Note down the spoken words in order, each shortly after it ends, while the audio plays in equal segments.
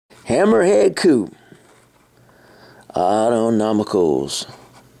Hammerhead Coupe. Autonomicals.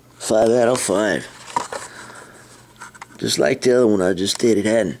 5 out of 5. Just like the other one I just did, it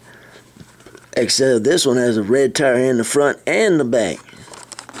hadn't. Except this one has a red tire in the front and the back.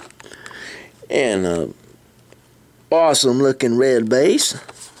 And a awesome looking red base.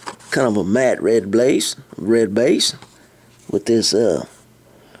 Kind of a matte red base with this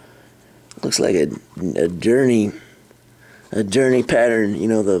looks like a journey pattern, you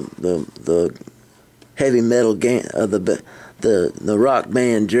know, the heavy metal game of the rock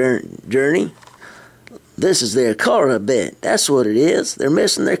band Journey. This is their car, I bet. That's what it is. They're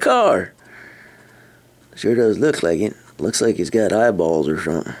missing their car. Sure does look like it. Looks like he's got eyeballs or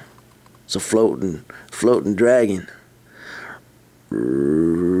something. It's a floating dragon.